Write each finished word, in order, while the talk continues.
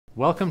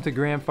Welcome to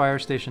Graham Fire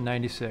Station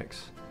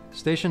 96.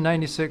 Station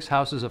 96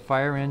 houses a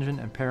fire engine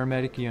and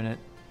paramedic unit,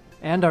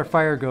 and our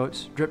fire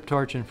goats, Drip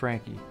Torch and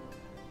Frankie.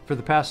 For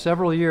the past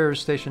several years,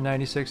 Station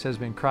 96 has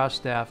been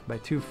cross-staffed by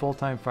 2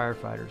 full-time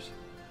firefighters.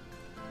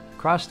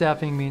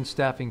 Cross-staffing means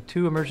staffing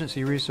 2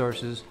 emergency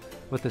resources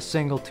with a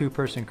single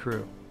 2-person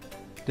crew.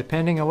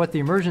 Depending on what the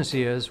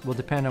emergency is, will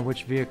depend on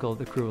which vehicle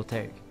the crew will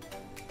take.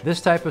 This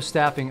type of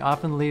staffing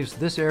often leaves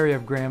this area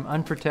of Graham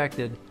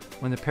unprotected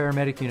when the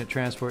paramedic unit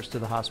transports to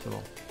the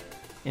hospital.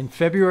 In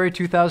February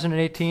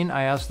 2018,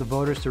 I asked the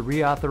voters to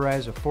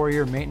reauthorize a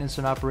 4-year maintenance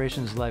and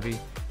operations levy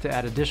to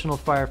add additional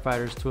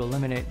firefighters to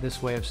eliminate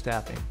this way of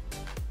staffing.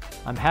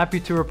 I'm happy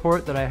to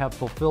report that I have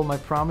fulfilled my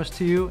promise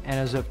to you, and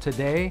as of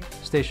today,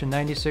 Station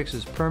 96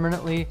 is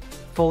permanently,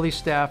 fully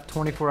staffed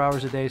 24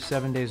 hours a day,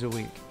 7 days a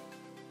week.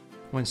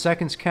 When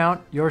seconds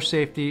count, your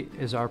safety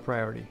is our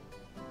priority.